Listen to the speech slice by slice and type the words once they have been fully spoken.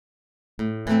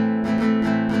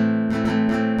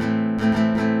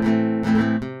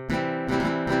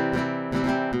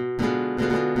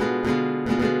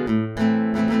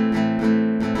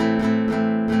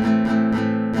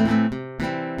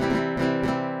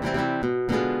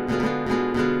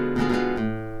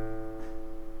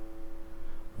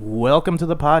Welcome to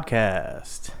the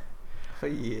podcast. Oh,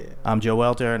 yeah. I'm Joe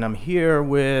Welter, and I'm here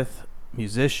with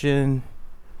musician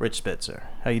Rich Spitzer.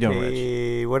 How you doing, Rich?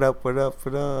 Hey, what up, what up,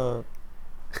 what up?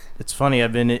 It's funny,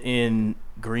 I've been in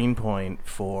Greenpoint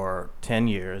for 10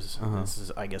 years. Uh-huh. This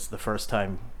is, I guess, the first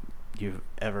time you've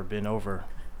ever been over.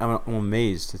 I'm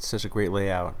amazed. It's such a great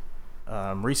layout.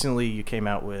 Recently, you came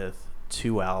out with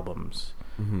 2 albums.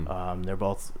 Mm-hmm. They're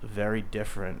both very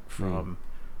different from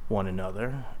one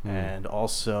another, and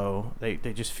also they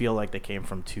just feel like they came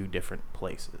from 2 different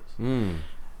places.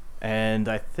 And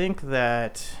I think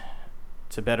that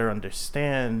to better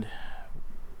understand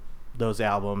those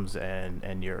albums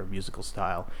and your musical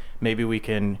style, maybe we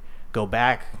can go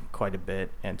back quite a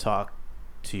bit and talk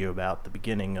to you about the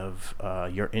beginning of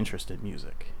your interest in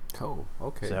music. Oh,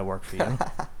 okay. Does that work for you?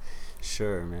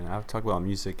 Sure, man. I'll talk about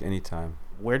music anytime.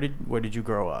 Where did you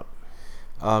grow up?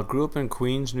 Grew up in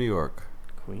Queens, New York.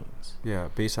 Queens. Yeah,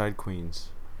 Bayside, Queens.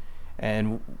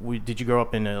 And did you grow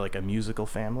up in a musical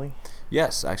family?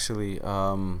 Yes, actually.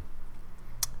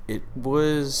 It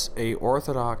was a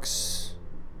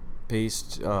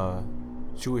Orthodox-based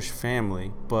Jewish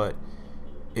family, but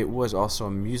it was also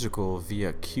a musical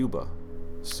via Cuba.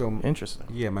 So Interesting.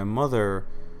 yeah, my mother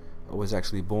was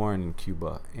actually born in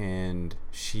Cuba, and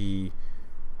she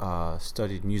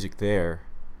studied music there,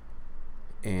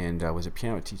 and was a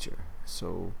piano teacher.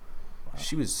 So wow.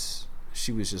 she was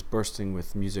just bursting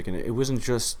with music, and it wasn't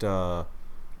just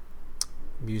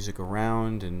music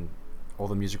around and all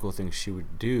the musical things she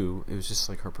would do. It was just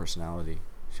like her personality.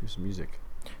 She was music.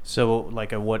 So,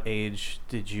 like, at what age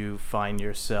did you find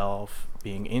yourself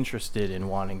being interested in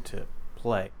wanting to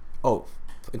play? Oh,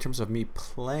 in terms of me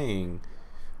playing,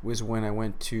 was when I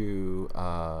went to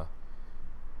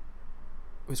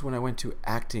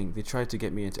acting. They tried to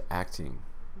get me into acting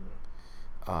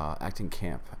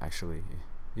camp, actually,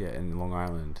 yeah, in Long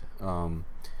Island.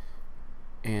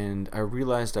 And I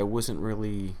realized I wasn't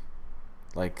really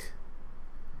like.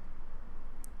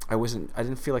 I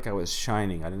didn't feel like I was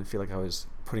shining. I didn't feel like I was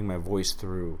putting my voice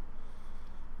through,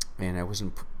 and I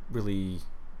wasn't really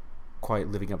quite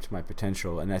living up to my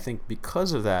potential. And I think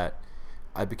because of that,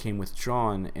 I became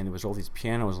withdrawn, and there was all these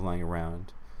pianos lying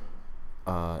around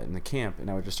in the camp, and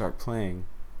I would just start playing.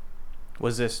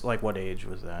 Was this, like, what age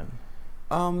was that?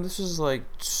 This was like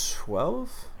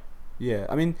 12. Yeah,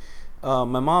 I mean,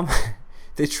 my mom,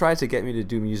 they tried to get me to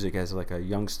do music as like a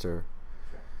youngster,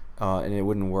 and it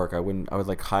wouldn't work. I would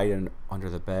like hide under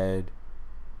the bed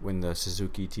when the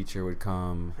Suzuki teacher would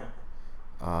come.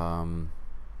 I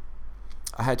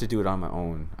had to do it on my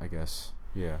own, I guess.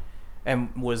 Yeah.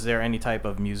 And was there any type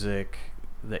of music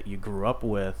that you grew up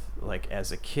with, like,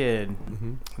 as a kid,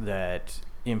 that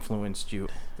influenced you?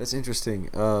 That's interesting,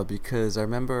 because I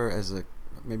remember as that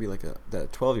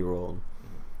 12-year-old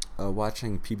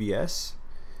watching PBS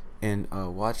and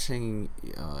watching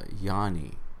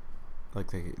Yanni,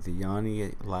 like the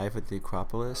Yanni live at the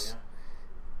Acropolis. Oh,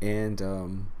 yeah. And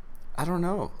I don't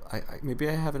know, I maybe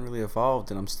I haven't really evolved,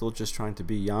 and I'm still just trying to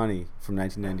be Yanni from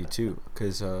 1992,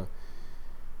 because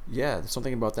yeah, there's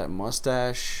something about that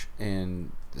mustache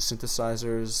and the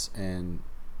synthesizers and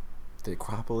the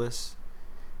Acropolis.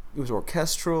 It was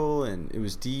orchestral and it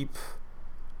was deep.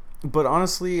 But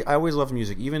honestly, I always loved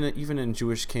music. Even in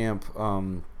Jewish camp, I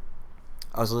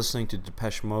was listening to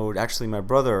Depeche Mode. Actually, my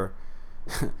brother,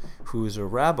 who's a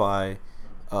rabbi,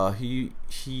 he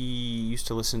used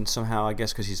to listen somehow, I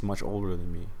guess because he's much older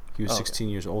than me. He was 16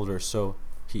 years older, so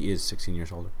he is 16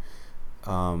 years older.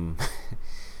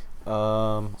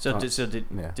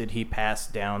 Did he pass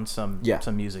down some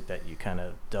music that you kind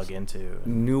of dug into?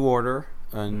 New Order,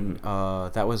 and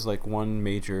that was like one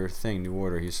major thing. New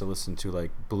Order. He used to listen to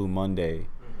like Blue Monday.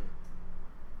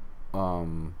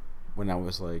 When I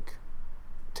was like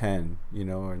 10,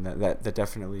 and that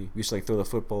definitely, we used to like throw the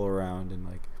football around, and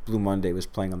like Blue Monday was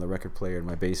playing on the record player in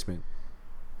my basement.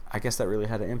 I guess that really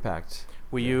had an impact.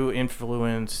 Were you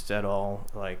influenced at all,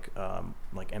 like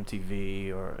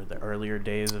MTV or the earlier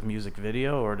days of music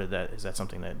video, or is that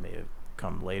something that may have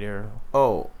come later?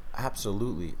 Oh,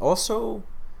 absolutely. Also,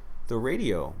 the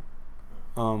radio.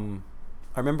 I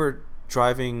remember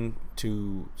driving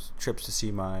to trips to see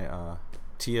my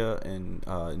Tia in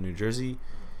New Jersey,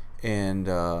 and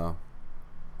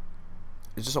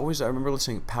it's just always, I remember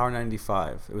listening to Power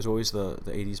 95. It was always the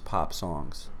 80s pop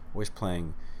songs, always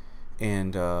playing,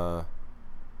 and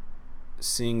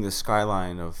seeing the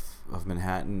skyline of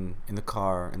Manhattan in the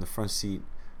car, in the front seat,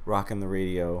 rocking the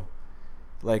radio.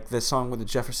 Like the song with the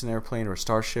Jefferson Airplane or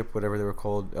Starship, whatever they were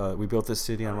called, We Built This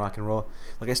City on Rock and Roll.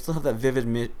 Like, I still have that vivid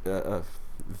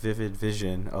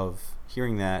vision of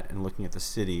hearing that and looking at the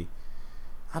city.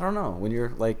 I don't know, when you're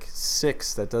like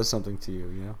 6, that does something to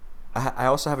you, I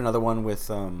also have another one with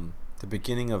the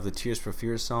beginning of the Tears for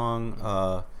Fears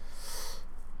song.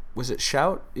 Was it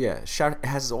Shout? Yeah, Shout. It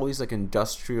has always like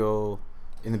industrial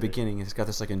in the beginning. It's got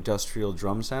this like industrial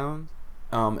drum sound.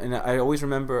 And I always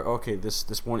remember, okay,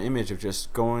 this one image of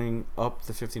just going up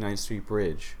the 59th Street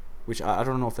Bridge, which I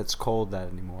don't know if that's called that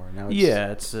anymore. Now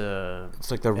it's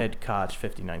like the Ed Koch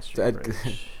 59th Street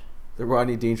Bridge. The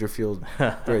Rodney Dangerfield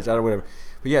Bridge, I don't know, whatever.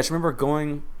 But yeah, I just remember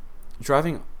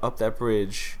driving up that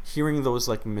bridge, hearing those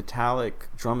like metallic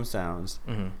drum sounds,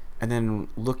 mm-hmm. and then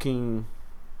looking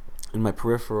in my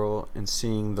peripheral and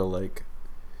seeing the like,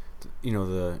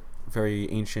 the very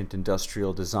ancient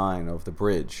industrial design of the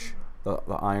bridge, the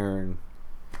iron.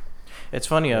 It's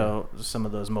funny how some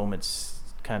of those moments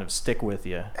kind of stick with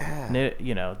you.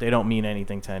 Yeah. They don't mean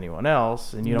anything to anyone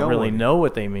else, and you don't really know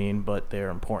what they mean, but they're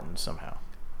important somehow.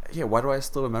 Yeah, why do I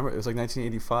still remember it? It was like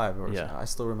 1985. Yeah. I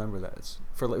still remember that.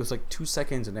 It was like 2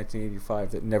 seconds in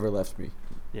 1985 that never left me.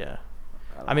 Yeah.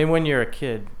 I mean, when you're a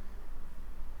kid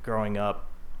growing up,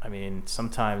 I mean,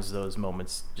 sometimes those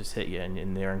moments just hit you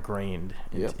and they're ingrained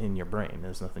in your brain.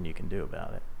 There's nothing you can do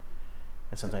about it.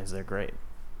 And sometimes they're great.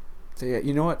 So yeah,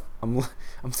 you know what?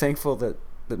 I'm thankful that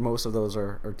most of those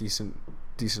are decent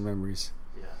memories.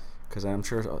 Yeah. Because I'm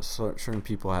sure certain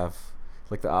people have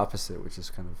like the opposite, which is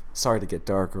kind of sorry to get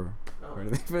dark or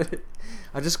anything, but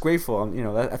I'm just grateful.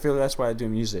 I feel that's why I do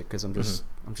music, because I'm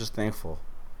just thankful.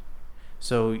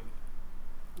 So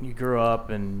you grew up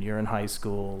and you're in high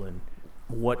school, and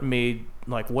what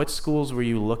schools were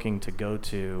you looking to go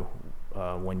to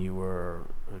when you were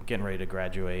getting ready to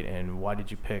graduate, and why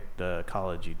did you pick the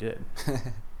college you did?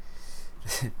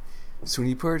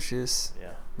 SUNY Purchase.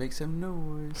 Yeah. Make some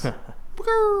noise.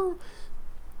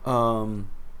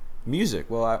 Music.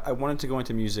 Well, I wanted to go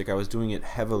into music. I was doing it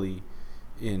heavily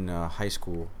in high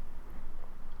school.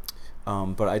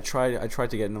 But I tried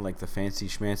to get into like the fancy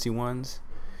schmancy ones,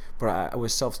 but I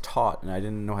was self-taught and I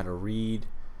didn't know how to read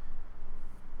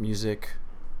music,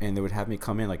 and they would have me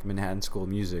come in like Manhattan School of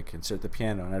Music and sit at the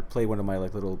piano, and I'd play one of my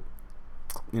like little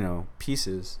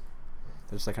pieces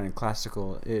that's like kind of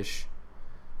classical-ish,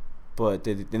 but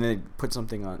then they'd put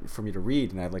something on for me to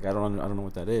read, and I don't know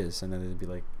what that is, and then they'd be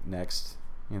like, next.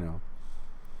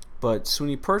 But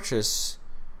SUNY Purchase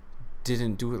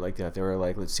didn't do it like that. They were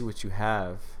like, let's see what you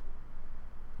have,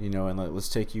 and let's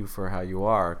take you for how you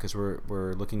are, because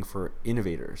we're looking for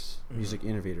innovators, music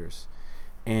innovators.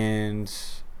 And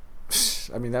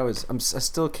I mean, I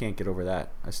still can't get over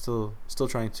that. I still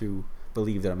trying to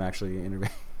believe that I'm actually an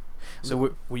innovator.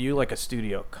 So were you like a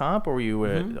studio comp, or were you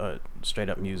a straight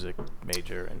up music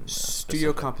major?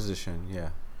 Studio composition, yeah.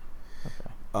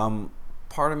 Okay.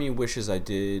 Part of me wishes I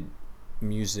did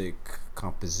music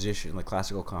composition, like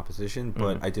classical composition,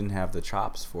 but I didn't have the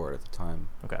chops for it at the time.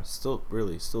 Okay.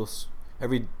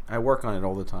 I work on it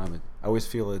all the time. I always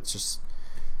feel it's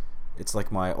like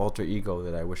my alter ego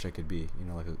that I wish I could be.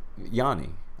 Like Yanni.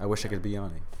 I wish I could be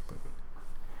Yanni. But.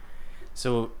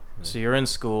 So you're in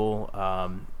school.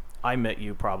 I met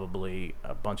you probably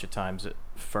a bunch of times at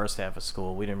first half of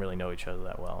school. We didn't really know each other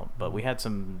that well, but we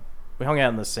hung out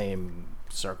in the same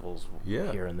circles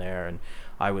here and there, and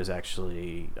I was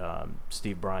actually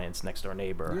Steve Bryant's next door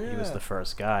neighbor. He was the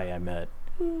first guy I met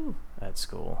at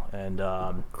school, and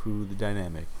crew the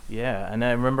dynamic. Yeah, and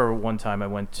I remember one time I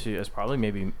went to, it was probably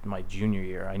maybe my junior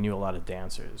year. I knew a lot of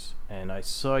dancers, and I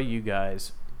saw you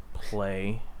guys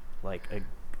play like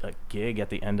a gig at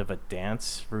the end of a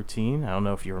dance routine. I don't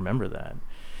know if you remember that.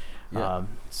 Yeah.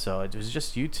 So it was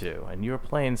just you two, and you were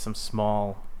playing some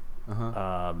small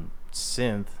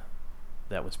synth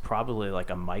that was probably like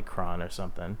a Micron or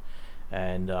something,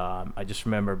 and I just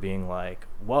remember being like,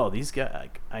 whoa, these guys,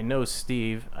 I know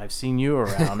Steve, I've seen you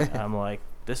around. And I'm like,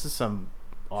 this is some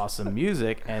awesome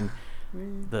music, and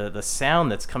the sound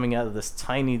that's coming out of this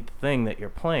tiny thing that you're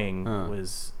playing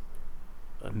was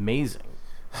amazing.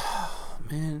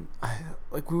 Man,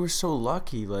 we were so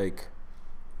lucky, like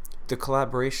the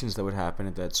collaborations that would happen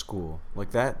at that school,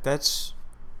 like that's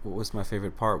what was my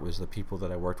favorite part, was the people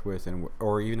that I worked with,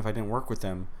 or even if I didn't work with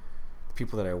them, the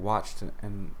people that I watched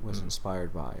and was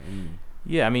inspired by.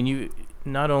 Yeah, I mean, you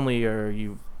not only are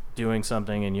you doing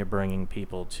something and you're bringing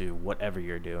people to whatever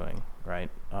you're doing, right?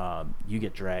 You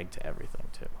get dragged to everything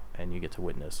too, and you get to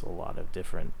witness a lot of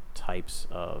different types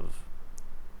of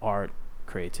art,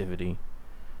 creativity,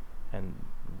 and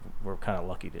we're kind of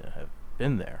lucky to have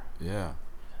been there. Yeah.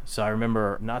 So I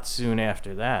remember not soon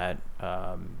after that,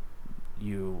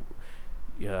 you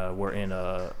were in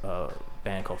a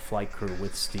band called Flight Crew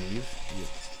with Steve.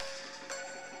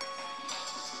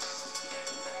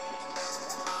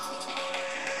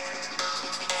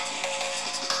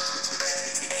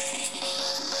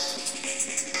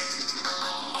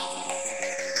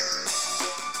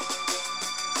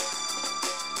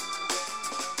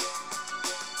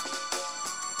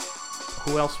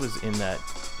 Who else was in that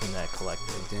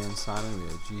collective? Dan Simon, we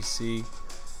had GC.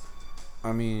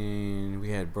 I mean,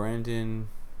 we had Brandon.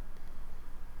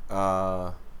 We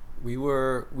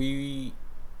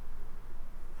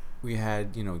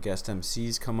had, you know, guest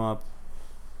MCs come up.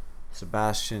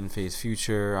 Sebastian, Phase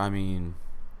Future. I mean,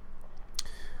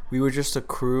 we were just a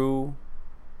crew,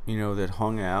 you know, that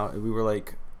hung out. We were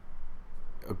like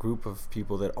a group of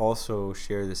people that also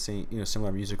share the same, you know,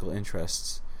 similar musical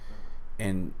interests,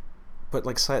 but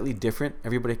like slightly different.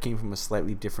 Everybody came from a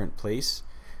slightly different place,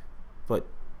 but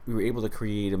we were able to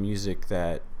create a music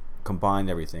that combined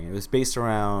everything. It was based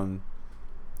around,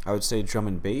 I would say, drum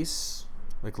and bass,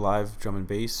 like live drum and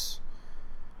bass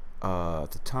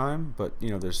at the time. But, you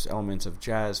know, there's elements of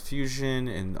jazz fusion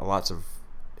and lots of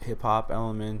hip hop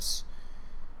elements.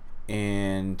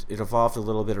 And it evolved a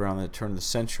little bit around the turn of the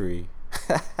century.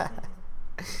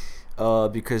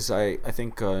 Because I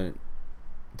think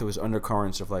there was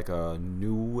undercurrents of like a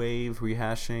new wave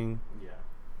rehashing.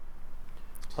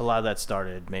 A lot of that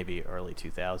started maybe early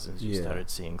 2000s. You started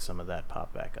seeing some of that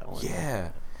pop back up.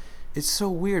 Yeah. It's so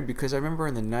weird because I remember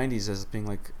in the 90s as being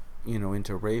like, you know,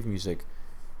 into rave music,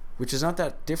 which is not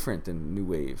that different than new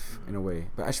wave in a way.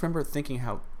 But I just remember thinking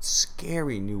how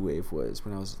scary new wave was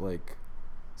when I was like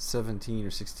 17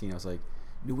 or 16. I was like,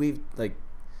 new wave, like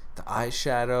the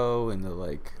eyeshadow and the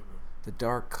like the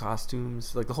dark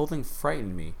costumes, like the whole thing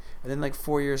frightened me. And then like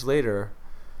 4 years later,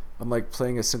 I'm like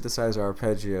playing a synthesizer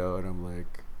arpeggio, and I'm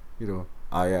like, you know,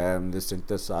 I am the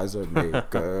synthesizer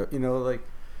maker. You know, like,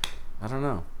 I don't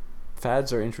know.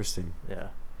 Fads are interesting. Yeah.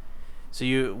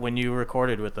 So when you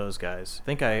recorded with those guys, I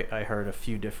think I heard a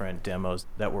few different demos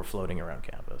that were floating around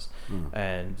campus,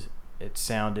 and it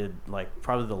sounded like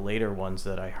probably the later ones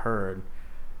that I heard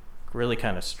really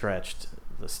kind of stretched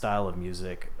the style of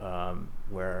music,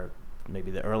 where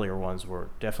maybe the earlier ones were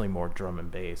definitely more drum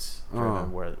and bass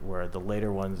driven, where the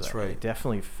later ones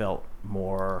definitely felt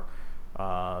more,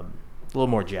 a little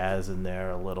more jazz in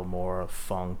there, a little more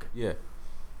funk. Yeah.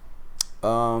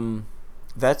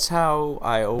 That's how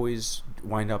I always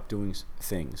wind up doing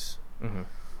things. Mm-hmm.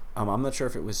 I'm not sure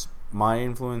if it was my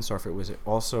influence or if it was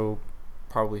also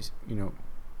probably, you know,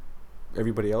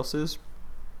 everybody else's.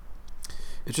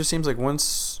 It just seems like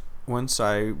once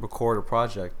I record a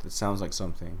project that sounds like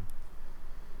something,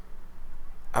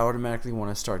 I automatically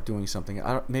want to start doing something.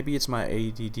 Maybe it's my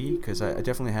ADD, because I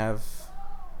definitely have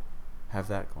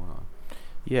that going on.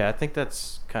 Yeah, I think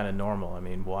that's kind of normal. I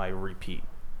mean, why repeat?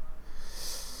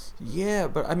 Yeah,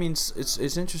 but I mean, it's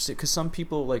interesting because some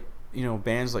people, like, you know,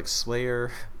 bands like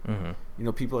Slayer, you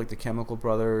know, people like the Chemical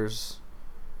Brothers,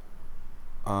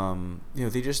 you know,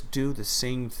 they just do the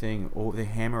same thing. They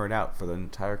hammer it out for the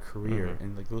entire career,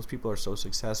 and like those people are so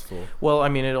successful. Well, I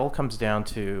mean, it all comes down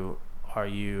to, are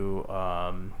you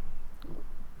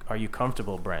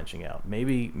comfortable branching out?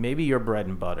 Maybe your bread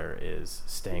and butter is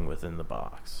staying within the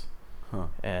box,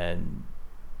 and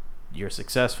you're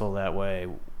successful that way.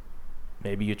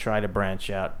 Maybe you try to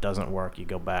branch out, doesn't work, you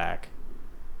go back,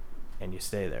 and you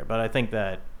stay there. But I think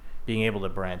that being able to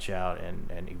branch out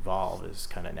and evolve is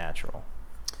kind of natural.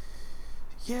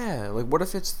 Yeah, like what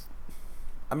if it's...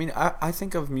 I mean, I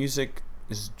think of music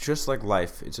as just like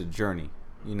life. It's a journey.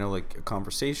 You know, like a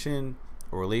conversation,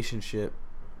 a relationship,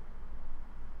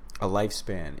 a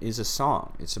lifespan is a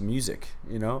song. It's a music,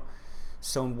 you know?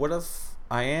 So what if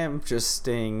I am just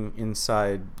staying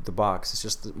inside the box? It's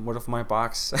just, what if my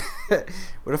box...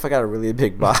 what if I got a really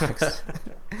big box?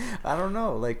 I don't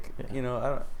know. Like, you know, I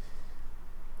don't...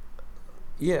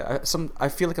 Yeah, I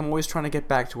feel like I'm always trying to get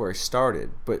back to where I started,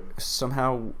 but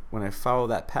somehow when I follow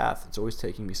that path, it's always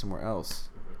taking me somewhere else.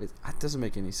 It doesn't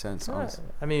make any sense, honestly.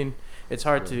 I mean, it's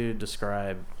hard to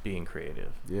describe being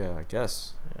creative. Yeah, I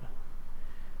guess. Yeah.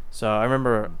 So I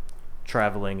remember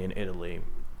traveling in Italy,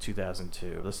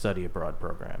 2002, the study abroad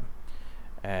program,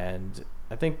 and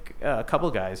I think a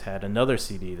couple guys had another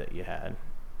CD that you had,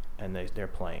 and they're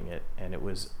playing it, and it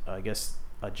was, I guess,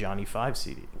 a Johnny 5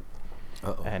 CD.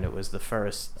 Uh-oh. And it was the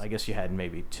first, I guess you had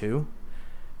maybe two.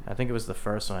 I think it was the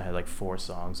first one. I had like 4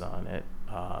 songs on it.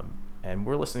 And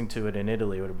we're listening to it in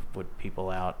Italy with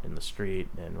people out in the street,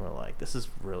 and we're like, this is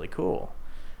really cool.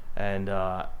 And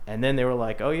then they were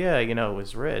like, oh yeah, you know, it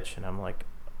was Rich. And I'm like,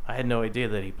 I had no idea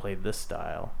that he played this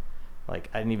style. Like,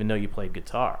 I didn't even know you played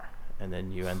guitar. And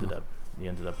then you ended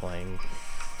up playing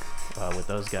with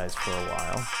those guys for a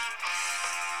while.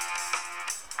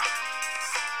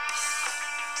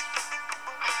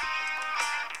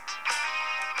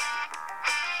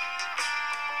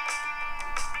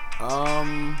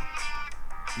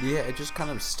 Yeah, it just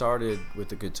kind of started with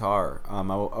the guitar. I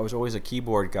was always a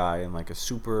keyboard guy and like a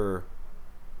super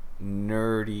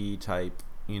nerdy type,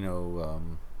 you know,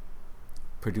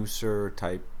 producer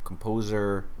type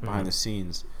composer behind the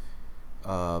scenes.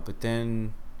 But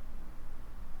then,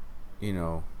 you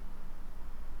know,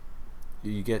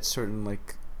 you get certain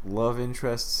like love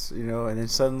interests, you know, and then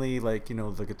suddenly like, you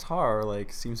know, the guitar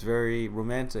like seems very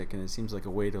romantic, and it seems like a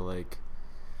way to like,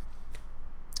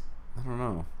 I don't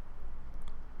know,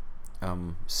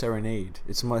 serenade.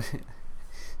 It's my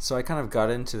so I kind of got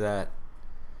into that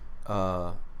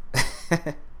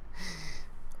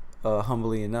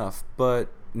humbly enough, but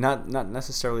not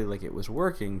necessarily like it was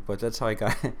working, but that's how I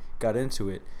got into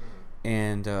it.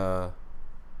 And I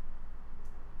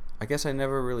guess I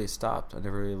never really stopped. I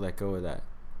never really let go of that,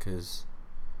 because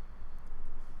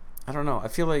I don't know, I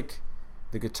feel like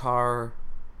the guitar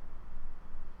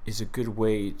is a good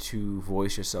way to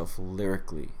voice yourself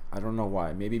lyrically. I don't know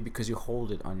why. Maybe because you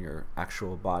hold it on your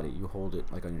actual body. You hold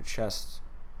it like on your chest.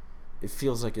 It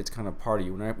feels like it's kind of part of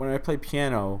you. When I play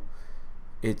piano,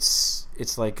 it's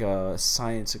like a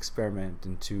science experiment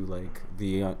into like the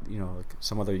you know, like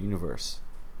some other universe,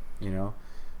 you know.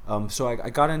 So I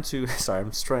got into sorry,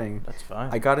 I'm straying. That's fine.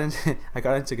 I got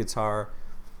into guitar.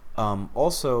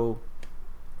 Also,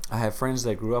 I have friends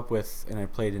that I grew up with, and I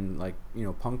played in like, you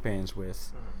know, punk bands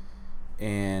with,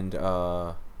 and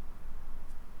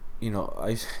you know,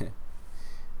 I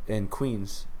and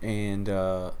Queens, and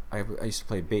I used to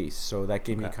play bass, so that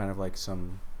gave me kind of like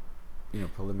some, you know,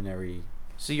 preliminary.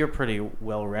 So you're pretty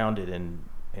well rounded in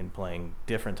playing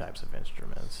different types of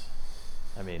instruments.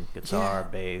 I mean, guitar,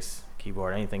 bass,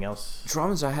 keyboard, anything else?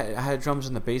 Drums. I had drums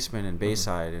in the basement and bass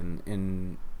side,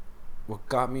 and what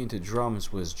got me into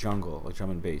drums was jungle, like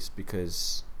drum and bass,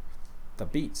 because the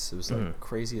beats. It was like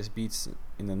craziest beats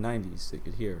in the 90s they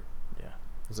could hear. Yeah.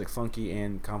 It was like funky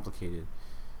and complicated.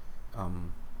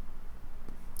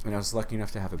 And I was lucky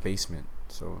enough to have a basement,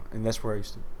 and that's where I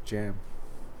used to jam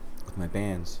with my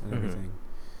bands and everything.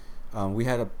 We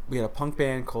had a punk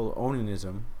band called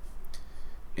Onanism,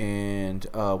 and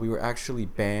we were actually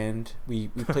banned. We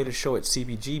played a show at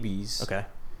CBGB's. Okay.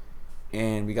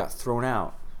 And we got thrown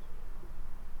out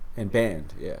and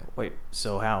banned. Yeah. Wait.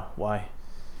 So how? Why?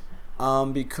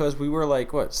 Because we were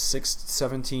like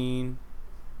 17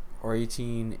 or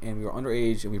 18, and we were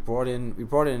underage, and we brought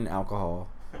in alcohol,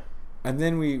 and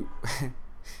then we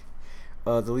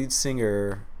the lead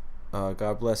singer,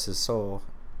 God bless his soul,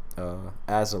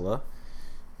 Azala,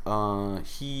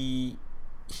 he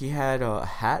had a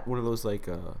hat, one of those like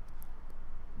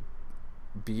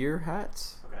beer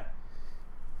hats. Okay.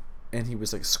 And he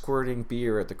was like squirting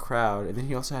beer at the crowd, and then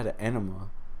he also had an enema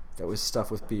that was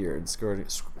stuffed with beer and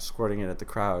squirting it at the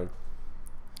crowd.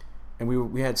 And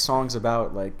we had songs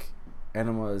about like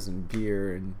enemas and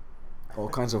beer and all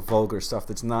kinds of vulgar stuff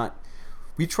that's not.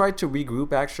 We tried to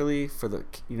regroup actually for the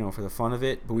fun of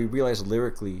it, but we realized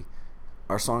lyrically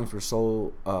our songs were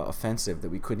so offensive that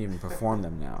we couldn't even perform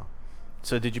them now.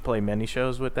 So did you play many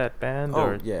shows with that band?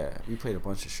 Oh, yeah. We played a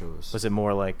bunch of shows. Was it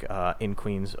more like in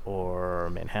Queens or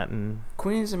Manhattan?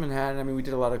 Queens and Manhattan. I mean, we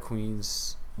did a lot of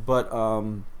Queens.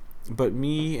 But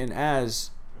me and Az,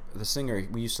 the singer,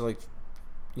 we used to like,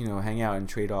 you know, hang out and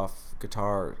trade off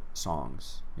guitar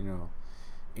songs, you know.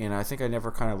 And I think I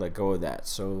never kind of let go of that.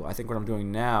 So I think what I'm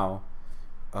doing now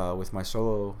with my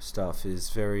solo stuff is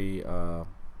very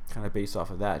kind of based off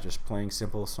of that. Just playing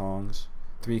simple songs,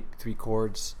 three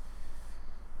chords,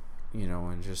 you know,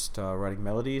 and just writing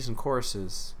melodies and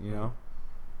choruses, you know.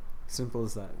 Simple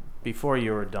as that. Before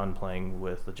you were done playing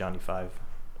with the Johnny Five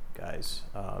guys,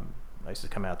 I used to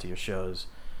come out to your shows.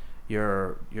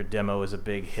 Your demo was a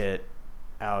big hit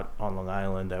out on Long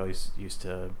Island. I always used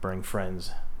to bring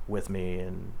friends with me,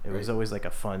 and it was always like a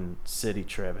fun city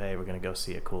trip. Hey, we're gonna go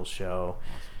see a cool show.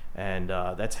 And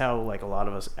that's how like a lot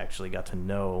of us actually got to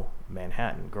know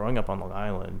Manhattan. Growing up on Long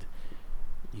Island,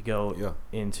 you go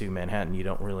into Manhattan, you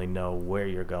don't really know where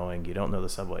you're going, you don't know the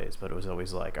subways, but it was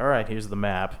always like, all right, here's the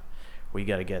map, we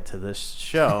got to get to this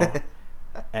show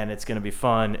and it's going to be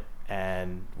fun,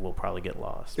 and we'll probably get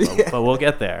lost, but we'll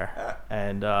get there.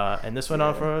 And this went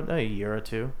on for a year or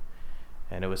two,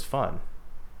 and it was fun.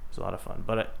 It was a lot of fun,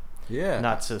 but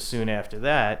not so soon after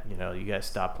that, you know, you guys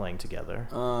stopped playing together.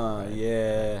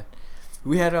 Yeah,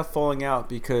 we had a falling out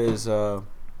because there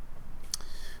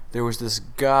was this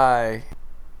guy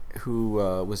who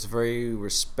was a very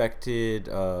respected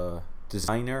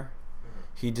designer.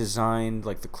 He designed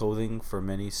like the clothing for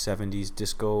many 70s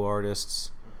disco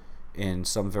artists and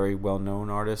some very well-known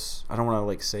artists. I don't want to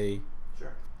like say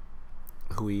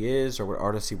who he is or what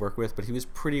artists he worked with, but he was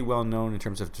pretty well known in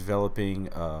terms of developing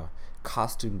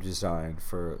costume design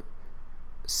for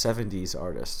 70s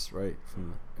artists, right,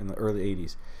 from in the early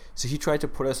 80s. So he tried to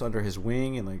put us under his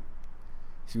wing and like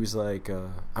he was like,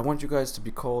 I want you guys to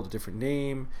be called a different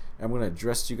name. And I'm gonna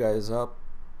dress you guys up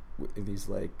in these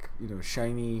like, you know,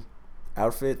 shiny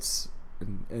outfits,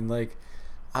 and like,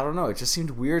 I don't know, it just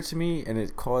seemed weird to me, and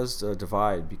it caused a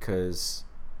divide because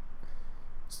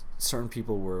certain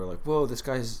people were like, whoa, this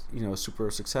guy's, you know, super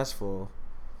successful.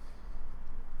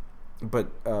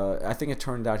 But I think it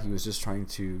turned out he was just trying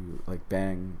to like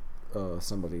bang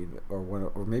somebody,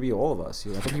 or maybe all of us.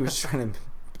 I think he was trying to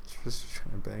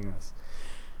bang us.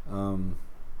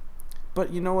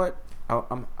 But you know what?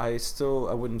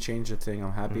 I wouldn't change a thing.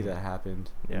 I'm happy that happened.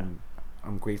 Yeah. And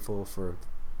I'm grateful for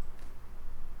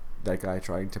that guy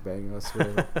trying to bang us.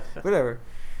 Whatever.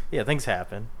 Yeah, things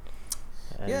happen.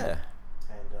 And, yeah.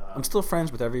 And I'm still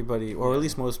friends with everybody, or at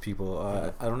least most people.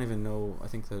 I don't even know. I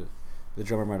think the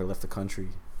drummer might have left the country.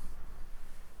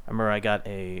 I remember I got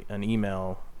an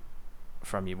email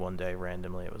from you one day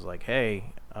randomly. It was like,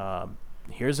 hey,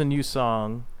 here's a new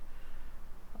song.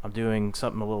 I'm doing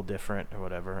something a little different or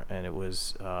whatever. And it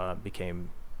was became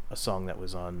a song that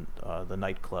was on the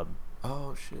Nightclub.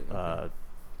 Oh, shit. Okay.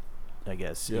 I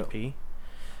guess, EP.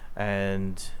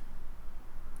 And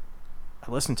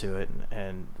I listened to it,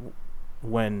 and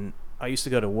when I used to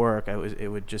go to work, it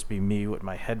would just be me with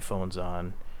my headphones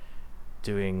on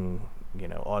doing, you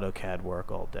know, AutoCAD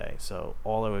work all day. So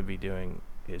all I would be doing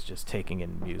is just taking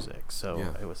in music.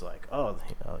 So it was like, oh,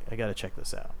 I got to check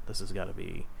this out. This has got to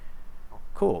be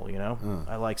cool, you know?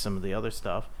 I like some of the other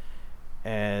stuff.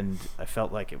 And I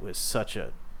felt like it was such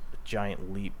a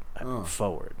giant leap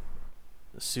forward.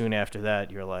 Soon after that,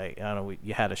 you're like, I don't know,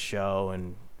 you had a show,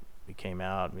 and we came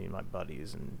out, me and my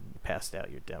buddies, and passed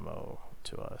out your demo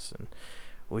to us. And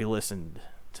we listened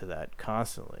to that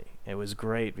constantly. It was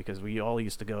great because we all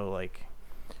used to go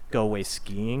away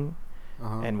skiing,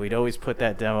 and we'd always put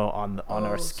that demo on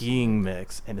our skiing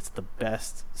mix, and it's the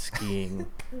best skiing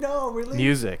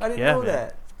music. I didn't know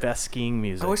that. Best skiing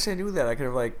music. I wish I knew that. I could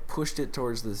have like pushed it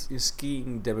towards the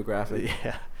skiing demographic.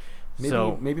 Yeah.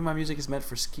 Maybe my music is meant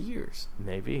for skiers.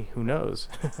 Maybe. Who knows?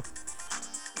 It's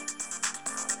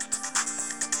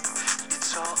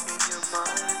all in your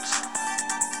mind.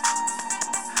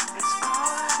 It's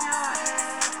all in your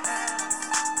head.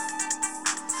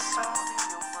 It's all in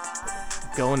your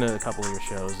mind. Going to a couple of your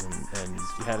shows, and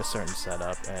you had a certain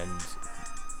setup, and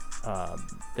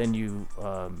then you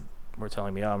were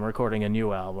telling me, I'm recording a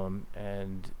new album,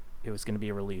 and it was going to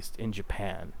be released in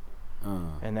Japan.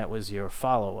 And that was your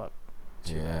follow-up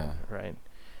to that, right?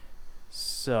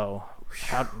 So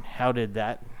how did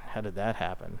that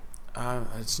happen?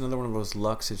 It's another one of those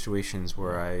luck situations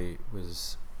where I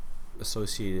was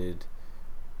associated,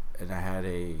 and I had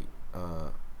a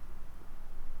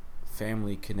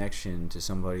family connection to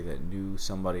somebody that knew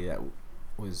somebody that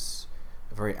was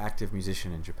a very active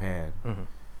musician in Japan.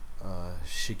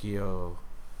 Shigeo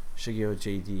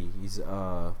JD.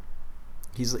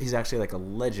 He's actually like a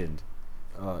legend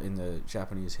in the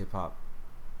Japanese hip hop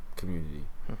community.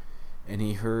 And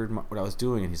he heard what I was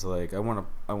doing, and he's like, I want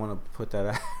to put that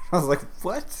out. I was like,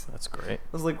 what? That's great.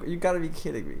 I was like, you got to be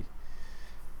kidding me.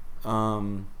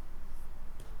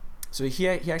 So he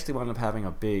actually wound up having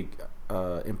a big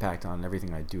impact on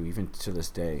everything I do, even to this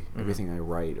day. Everything I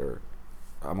write, or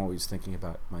I'm always thinking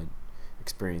about my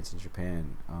experience in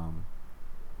Japan,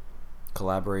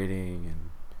 collaborating,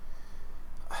 and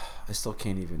I still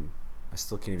can't even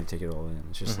take it all in.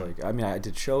 It's just like, I mean, I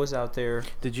did shows out there.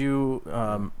 Did you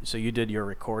so you did your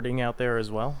recording out there as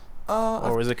well?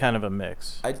 Or was it kind of a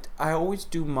mix? I always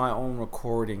do my own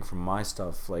recording for my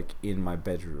stuff, like in my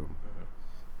bedroom.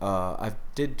 I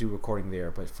did do recording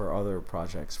there, but for other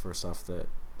projects, for stuff that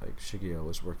like Shigeo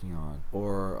was working on,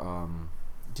 or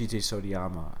DJ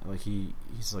Sodiyama, like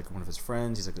he's like one of his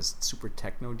friends. He's like this super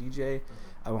techno DJ.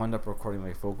 I wound up recording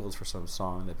like vocals for some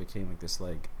song that became like this,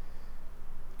 like,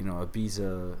 you know,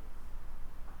 Ibiza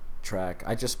track.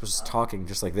 I just was talking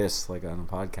just like this, like on a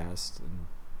podcast, and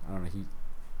I don't know, he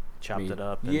chopped it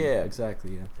up. Yeah,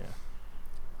 exactly. Yeah.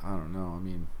 I don't know. I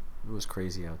mean, it was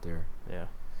crazy out there. Yeah.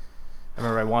 I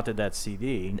remember I wanted that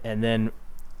CD, and then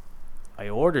I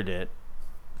ordered it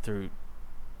through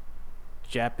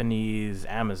Japanese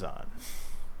Amazon,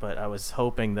 but I was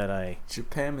hoping that I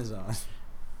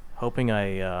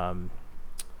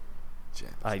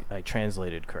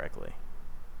translated correctly.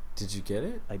 Did you get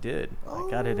it? I did. I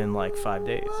got it in like 5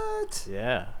 days. What?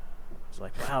 Yeah. I was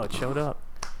like, wow, it showed up.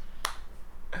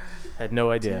 Had no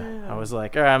idea. Damn. I was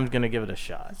like, all right, I'm gonna give it a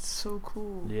shot. That's so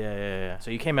cool. Yeah. So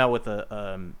you came out with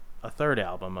a third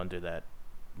album under that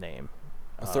name.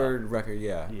 A third record,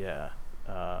 yeah. Yeah.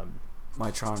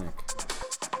 Mytronic.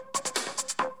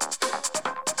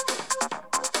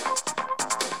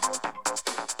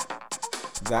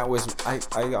 that was I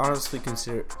honestly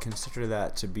consider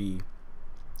that to be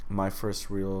my first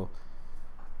real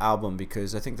album,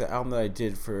 because I think the album that I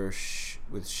did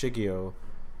with Shigeo,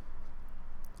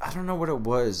 I don't know what it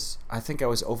was. I think I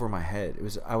was over my head. It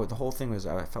was the whole thing was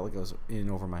I felt like I was in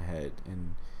over my head,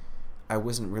 and I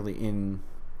wasn't really in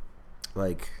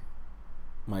like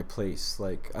my place.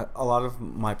 Like a lot of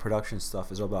my production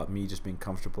stuff is all about me just being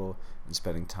comfortable and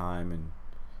spending time and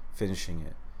finishing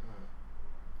it.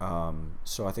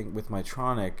 So I think with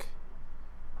Mytronic,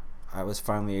 I was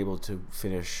finally able to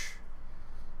finish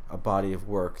a body of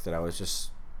work that I was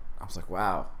like,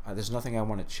 wow, there's nothing I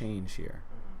want to change here.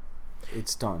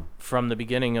 It's done. From the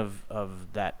beginning of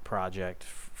that project,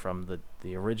 from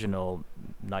the original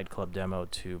Nightclub demo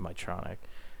to Mytronic,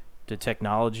 did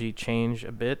technology change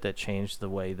a bit that changed the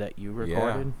way that you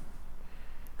recorded?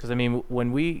 Because I mean,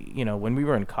 when we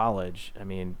were in college, I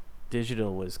mean,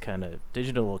 digital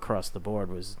across the board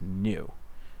was new,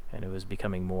 and it was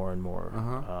becoming more and more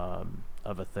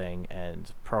of a thing,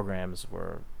 and programs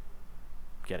were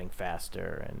getting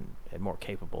faster and more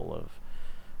capable of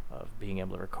being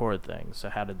able to record things. So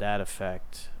how did that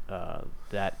affect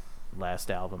that last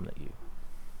album that you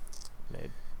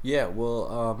made? Yeah,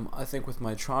 well, I think with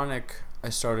Mytronic, I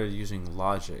started using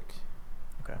Logic.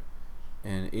 Okay.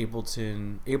 And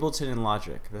Ableton and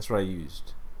Logic. That's what I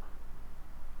used.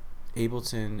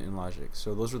 Ableton and Logic.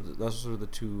 So those were the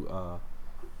two DAWs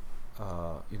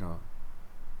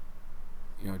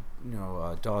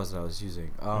that I was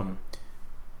using.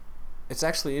 It's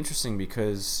actually interesting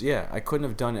because I couldn't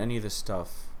have done any of this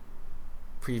stuff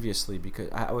previously because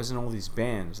I was in all these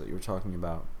bands that you were talking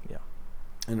about. Yeah.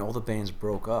 And all the bands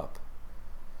broke up.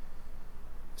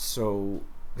 So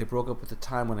they broke up at the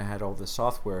time when I had all the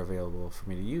software available for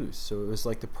me to use. So it was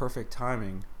like the perfect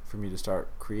timing for me to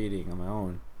start creating on my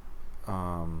own.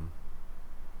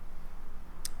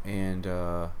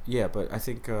 But I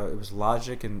think it was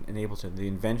Logic and Ableton. The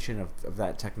invention of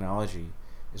that technology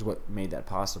is what made that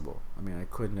possible. I mean, I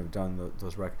couldn't have done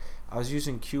those records. I was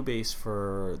using Cubase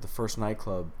for the first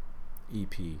Nightclub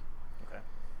EP. Okay.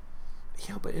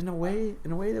 Yeah, but in a way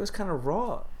that was kind of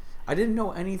raw. I didn't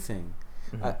know anything.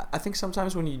 Mm-hmm. I think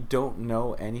sometimes when you don't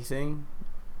know anything,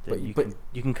 you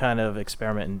can kind of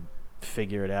experiment and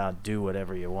figure it out, do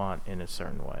whatever you want in a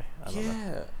certain way. I don't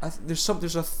know.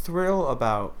 There's a thrill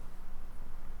about.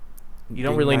 You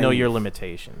don't really know your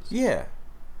limitations. Yeah.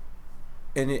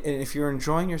 And if you're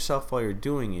enjoying yourself while you're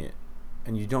doing it,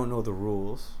 and you don't know the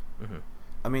rules,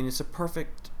 I mean, it's a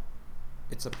perfect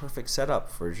setup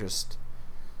for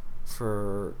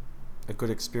a good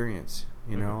experience.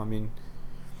 You know, I mean,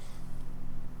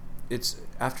 it's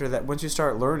after that once you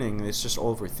start learning, it's just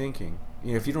overthinking.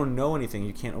 You know, if you don't know anything,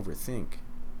 you can't overthink.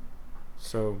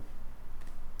 So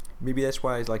maybe that's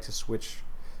why I like to switch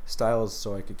styles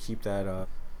so I could keep that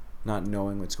not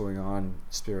knowing what's going on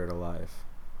spirit alive.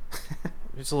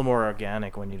 It's a little more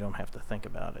organic when you don't have to think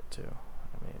about it too.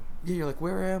 I mean, yeah, you're like,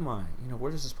 where am I? You know,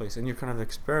 where is this place? And you're kind of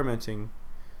experimenting,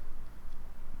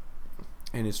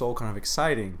 and it's all kind of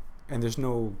exciting. And there's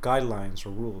no guidelines or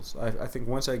rules. I think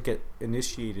once I get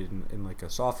initiated in like a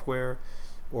software,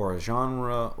 or a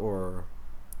genre, or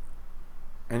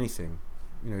anything,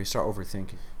 you know, you start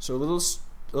overthinking. So Little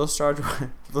Star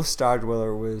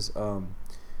Dweller was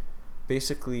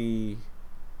basically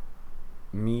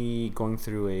me going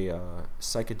through a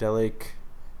psychedelic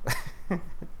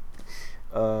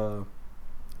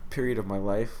period of my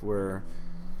life where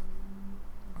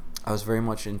I was very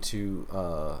much into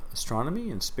astronomy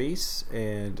and space,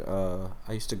 and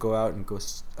I used to go out and go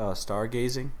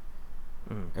stargazing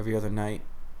every other night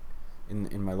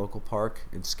in my local park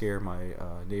and scare my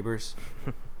neighbors.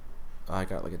 I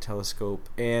got like a telescope,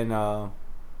 and I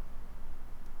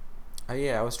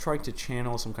was trying to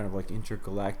channel some kind of like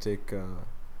intergalactic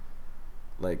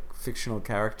like fictional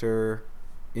character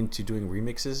into doing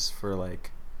remixes for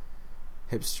like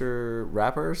hipster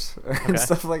rappers and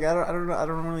stuff like that. I don't know. I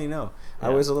don't really know. Yeah.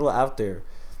 I was a little out there,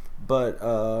 but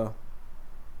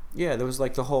there was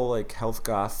like the whole like health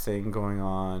goth thing going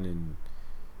on, and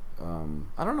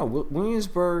I don't know,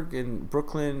 Williamsburg and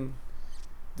Brooklyn.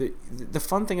 The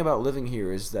fun thing about living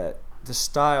here is that the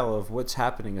style of what's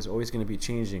happening is always going to be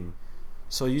changing.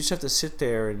 So you just have to sit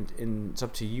there, and it's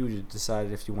up to you to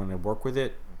decide if you want to work with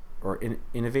it, or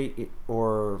innovate it,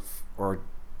 or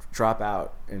drop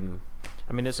out. And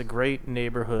I mean, it's a great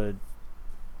neighborhood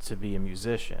to be a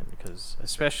musician, because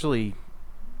especially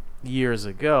years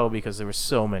ago, because there were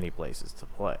so many places to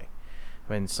play.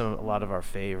 I mean, a lot of our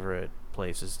favorite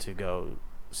places to go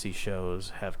see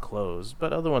shows have closed,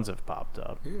 but other ones have popped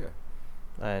up. Yeah.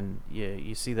 And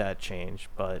you see that change,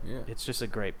 but Yeah. it's just a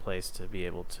great place to be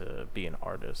able to be an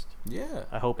artist. Yeah.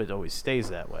 I hope it always stays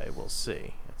that way. We'll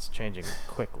see. It's changing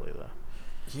quickly, though.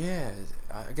 Yeah,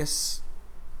 I guess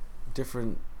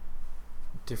different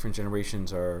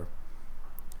generations are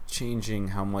changing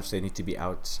how much they need to be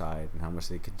outside and how much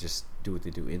they could just do what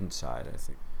they do inside, I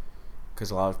think.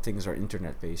 Because a lot of things are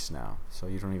internet based now, so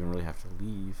you don't even really have to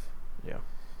leave. Yeah.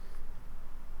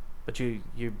 But you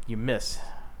miss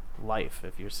life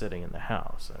if you're sitting in the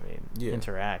house. I mean, Yeah.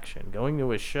 interaction. Going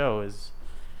to a show is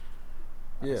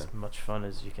Yeah. as much fun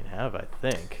as you can have, I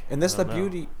think. And that's I the don't know.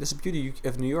 beauty. That's the beauty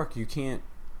of New York. You can't.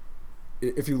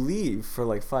 If you leave for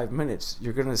like 5 minutes,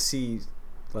 you're gonna see,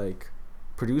 like,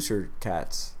 producer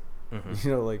cats. Mhm.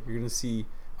 You know, like you're gonna see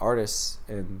artists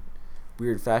and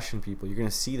weird fashion people. You're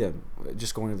gonna see them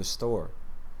just going to the store.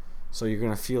 So you're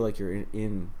gonna feel like you're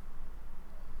in.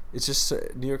 It's just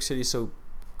New York City is so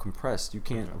compressed. You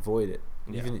can't Mhm. avoid it.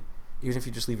 Yeah. Even if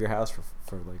you just leave your house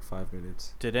for like 5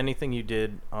 minutes. Did anything you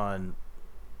did on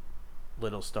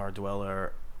Little Star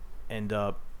Dweller end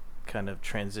up kind of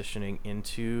transitioning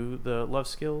into the Love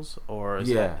Skills, or is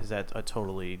Yeah. that a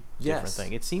totally different Yes.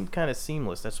 thing? It seemed kind of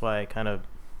seamless. That's why I kind of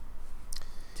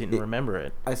didn't remember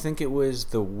it. I think it was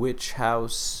the Witch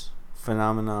House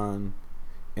phenomenon,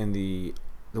 and the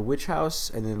Witch House,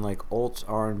 and then like alt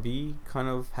R&B kind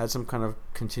of had some kind of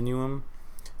continuum,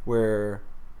 where,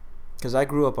 because I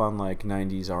grew up on like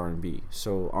 90s R&B,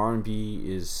 so R&B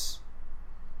is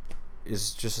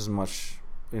just as much,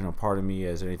 you know, part of me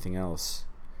as anything else,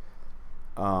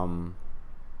 as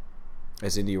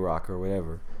indie rock or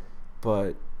whatever.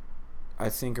 But I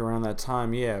think around that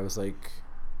time, yeah, it was like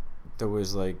there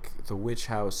was like the Witch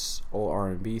House old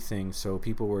R&B thing, so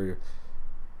people were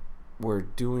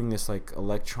doing this like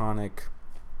electronic,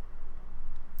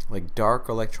 like dark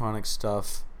electronic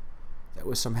stuff that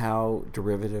was somehow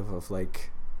derivative of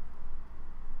like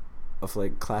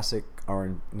classic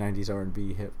 90s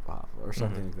R&B hip hop or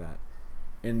something like that.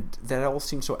 And that all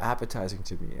seemed so appetizing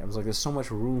to me. I was like, there's so much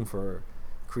room for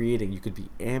creating. You could be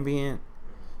ambient,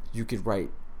 you could write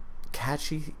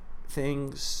catchy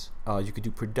things, you could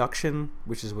do production,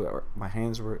 which is what my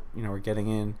hands were getting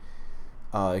in.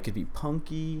 It could be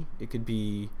punky, it could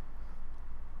be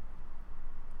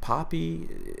poppy.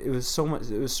 It was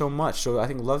so much. So I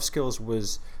think Love Skills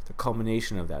was the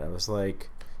culmination of that. I was like,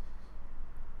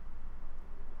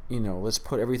 let's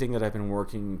put everything that I've been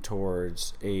working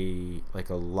towards a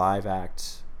live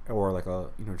act, or like a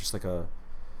just like a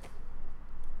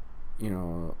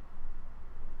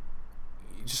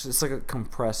it's like a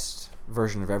compressed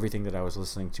version of everything that I was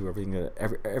listening to,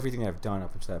 everything I've done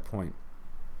up until that point.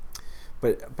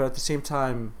 But at the same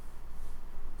time,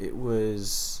 it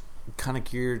was kind of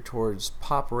geared towards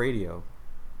pop radio,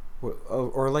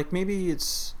 or like maybe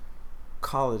it's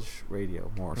college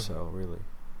radio more so, really.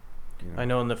 I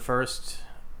know in the first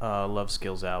Love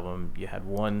Skills album, you had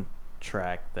one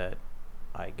track that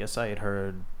I guess I had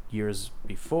heard years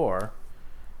before,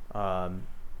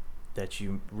 that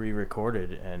you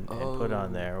re-recorded and put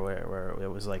on there, where it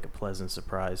was like a pleasant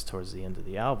surprise towards the end of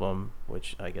the album,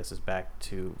 which I guess is back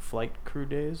to Flight Crew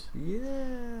days.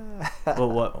 Yeah.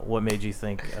 Well, what made you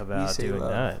think about doing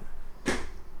Love. that?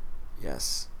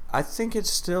 Yes, I think it's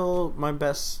still my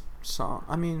best song.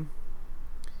 I mean,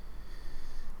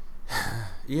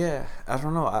 yeah, I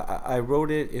don't know. I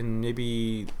wrote it in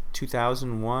maybe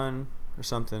 2001 or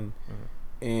something,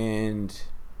 and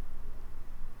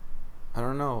I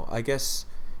don't know. I guess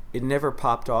it never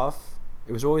popped off.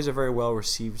 It was always a very well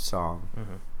received song,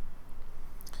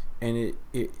 and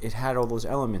it had all those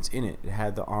elements in it. It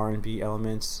had the R&B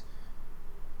elements.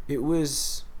 It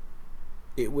was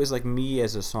like me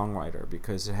as a songwriter,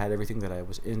 because it had everything that I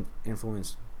was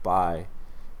influenced by,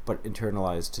 but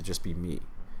internalized to just be me.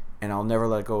 And I'll never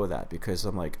let go of that, because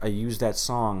I'm like, I use that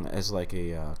song as like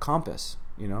a compass,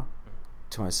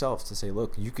 to myself, to say,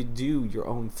 look, you could do your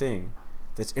own thing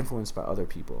that's influenced by other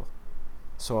people.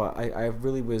 So I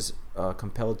really was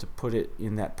compelled to put it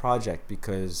in that project,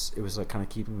 because it was like kind of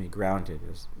keeping me grounded. It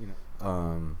was,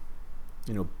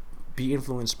 be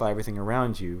influenced by everything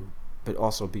around you, but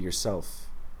also be yourself.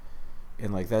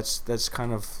 And like that's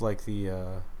kind of like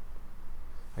the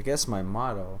I guess my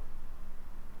motto.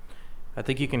 I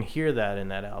think you can hear that in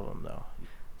that album, though.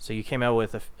 So you came out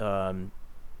with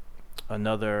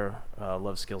another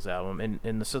Love Skills album,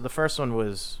 and so the first one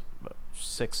was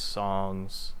 6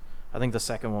 songs. I think the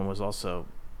second one was also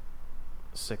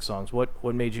 6 songs.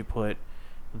 What made you put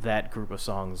that group of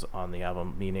songs on the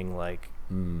album? Meaning, like,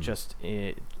 just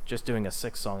doing a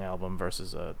 6-song album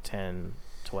versus a 10,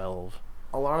 12.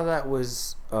 A lot of that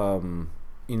was,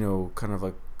 kind of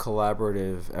a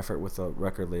collaborative effort with a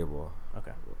record label.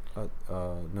 Okay.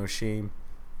 No Shame.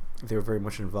 They were very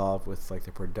much involved with like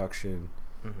the production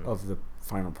of the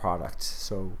final product.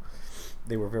 So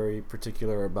they were very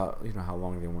particular about how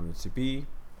long they wanted it to be,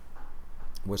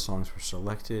 what songs were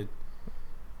selected,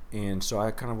 and so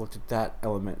I kind of looked at that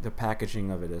element, the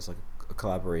packaging of it, as like a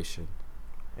collaboration.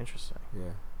 Interesting.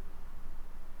 Yeah.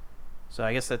 So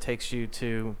I guess that takes you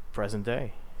to present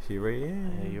day. Here I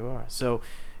am. There you are. So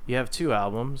you have 2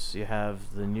 albums. You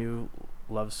have the new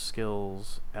Love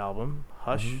Skills album,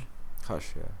 Hush,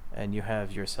 Hush, yeah. and you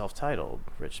have your self-titled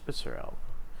Rich Spitzer album.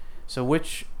 So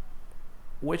which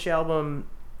album,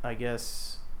 I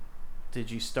guess,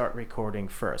 did you start recording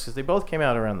first? Because they both came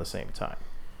out around the same time.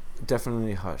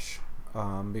 Definitely Hush.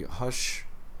 Hush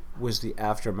was the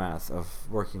aftermath of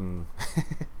working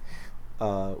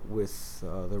with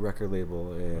the record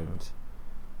label and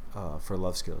for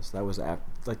Love Skills. That was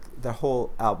like that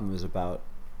whole album is about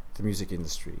the music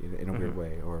industry in a weird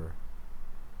way, or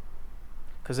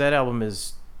because that album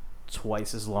is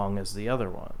twice as long as the other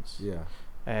ones. Yeah.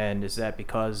 And is that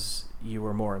because you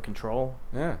were more in control?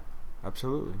 Yeah,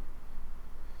 absolutely.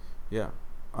 Yeah,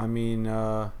 I mean,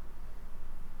 a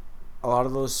lot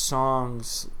of those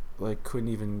songs like couldn't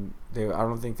even. I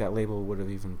don't think that label would have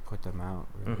even put them out.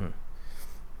 Really.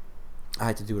 I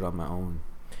had to do it on my own.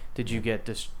 Did you get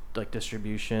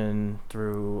distribution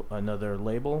through another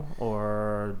label,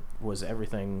 or was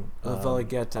everything?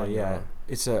 Valligetta, yeah,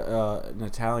 it's an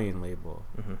Italian label,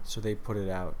 so they put it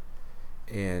out,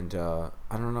 and I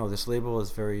don't know. This label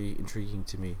is very intriguing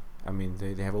to me. I mean,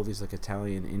 they have all these like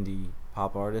Italian indie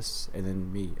pop artists, and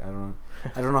then me. I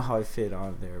don't know how I fit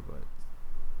on there, but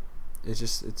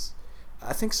it's.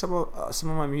 I think some of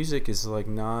my music is like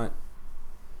not.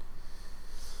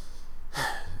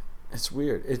 It's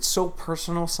weird. It's so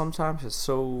personal sometimes. It's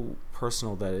so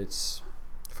personal that it's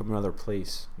from another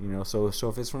place, So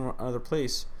if it's from another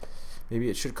place, maybe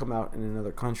it should come out in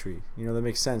another country. That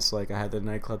makes sense. Like I had the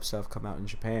nightclub stuff come out in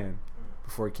Japan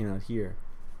before it came out here.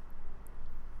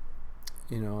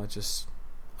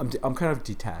 I'm kind of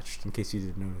detached, in case you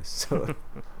didn't notice. So.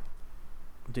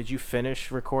 Did you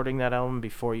finish recording that album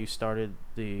before you started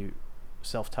the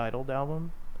self-titled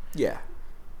album? Yeah.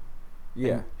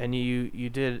 Yeah. And you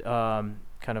did kind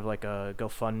of like a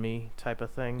GoFundMe type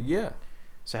of thing? Yeah.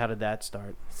 So how did that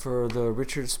start? For the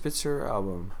Richard Spitzer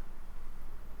album.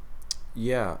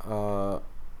 Yeah. A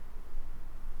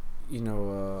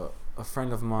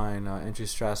friend of mine, Andrew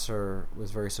Strasser,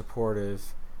 was very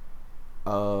supportive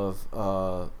of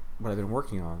what I've been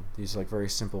working on. These like very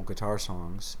simple guitar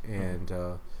songs. And,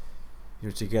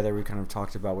 together we kind of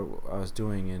talked about what I was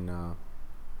doing, and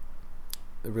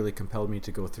it really compelled me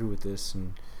to go through with this.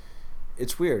 And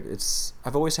it's weird.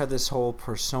 I've always had this whole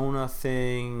persona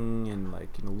thing, and like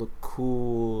look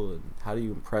cool, and how do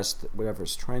you impress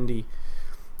whatever's trendy.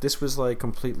 This was like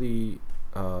completely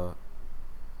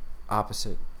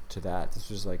opposite to that. This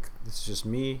is just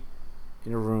me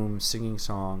in a room singing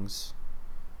songs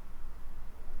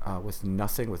with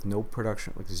nothing, with no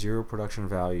production, like zero production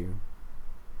value,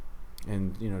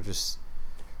 and just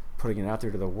putting it out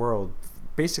there to the world,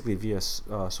 basically via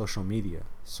social media.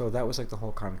 So that was like the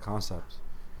whole kind of concept.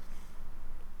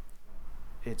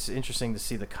 It's interesting to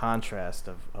see the contrast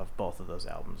of both of those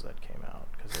albums that came out,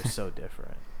 because they're so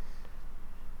different.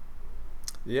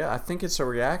 Yeah, I think it's a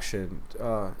reaction.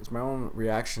 It's my own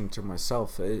reaction to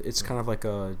myself. It's kind of like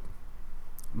a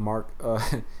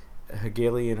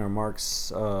Hegelian or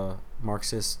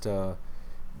Marxist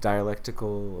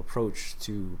dialectical approach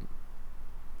to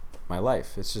my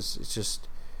life. It's just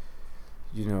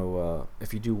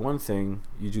if you do one thing,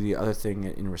 you do the other thing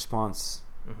in response.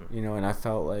 And I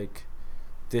felt like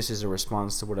this is a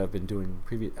response to what I've been doing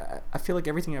previous. I feel like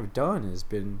everything I've done has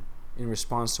been in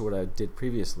response to what I did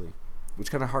previously,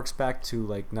 which kind of harks back to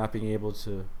like not being able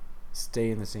to stay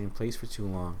in the same place for too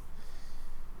long.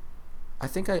 I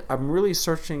think I'm really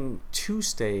searching to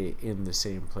stay in the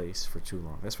same place for too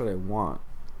long. That's what I want,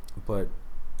 but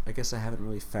I guess I haven't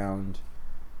really found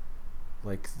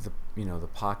like the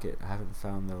pocket. I haven't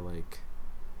found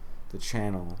the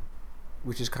channel,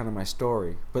 which is kind of my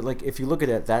story. But like if you look at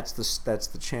it, that's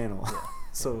the channel. Yeah.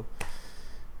 So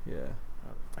yeah.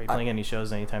 Are you playing any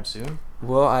shows anytime soon?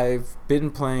 Well, I've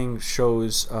been playing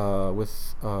shows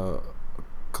with a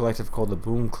collective called the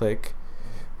Boom Click,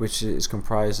 which is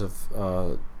comprised of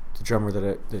the drummer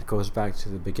that goes back to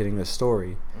the beginning of the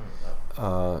story.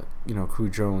 Crew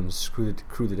Jones,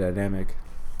 Crew the Dynamic,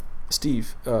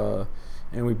 Steve,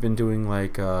 and we've been doing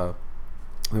we've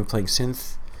been playing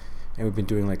synth, and we've been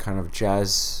doing like kind of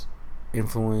jazz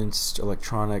influenced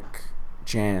electronic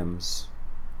jams,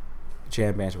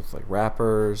 jam bands with like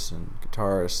rappers and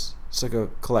guitarists. It's like a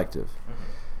collective.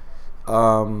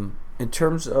 In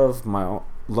terms of my own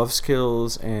Love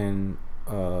Skills and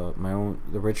the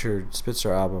Richard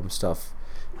Spitzer album stuff,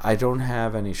 I don't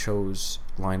have any shows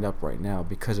lined up right now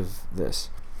because of this.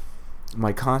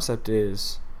 My concept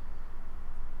is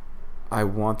I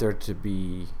want there to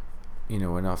be,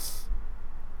 enough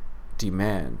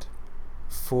demand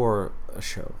for a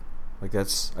show. Like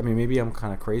that's, I mean, maybe I'm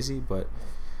kind of crazy, but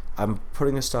I'm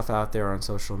putting this stuff out there on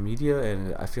social media,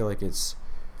 and I feel like it's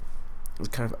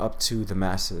kind of up to the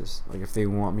masses. Like if they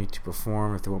want me to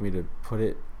perform, if they want me to put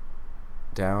it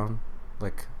down,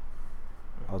 like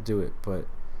I'll do it. But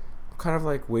I'm kind of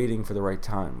like waiting for the right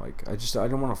time. Like I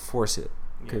don't want to force it,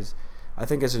 because I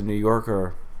think as a New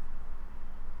Yorker,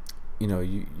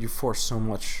 you force so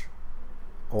much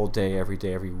all day, every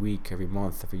week, every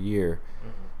month, every year,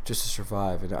 just to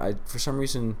survive. And for some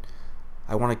reason,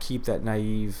 I want to keep that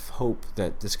naive hope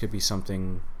that this could be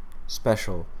something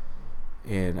special,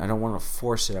 and I don't want to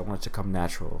force it. I want it to come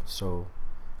natural. So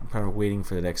I'm kind of waiting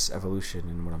for the next evolution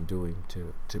in what I'm doing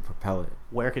to propel it.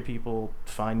 Where could people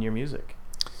find your music?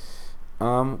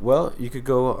 Well, you could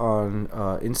go on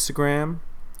Instagram.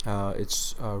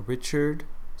 It's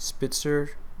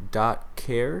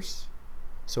richardspitzer.cares.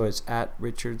 So it's at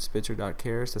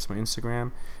richardspitzer.cares. That's my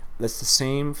Instagram. That's the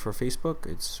same for Facebook.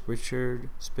 It's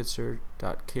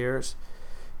richardspitzer.cares.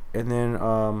 And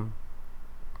then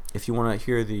if you want to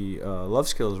hear the Love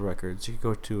Skills records, you can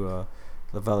go to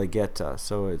La Valigetta.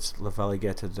 So it's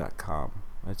lavaligetta.com.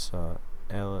 It's L-A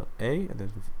and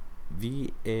then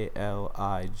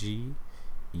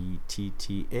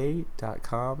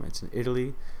VALIGETTA.com. It's in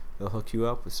Italy. They'll hook you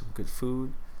up with some good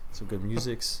food, some good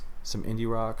musics, some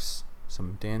indie rocks,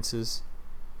 some dances.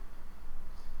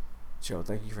 Joe,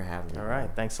 thank you for having me. All right.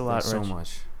 Thanks a lot, Thanks Rich. so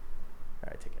much. All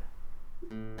right. Take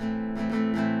care.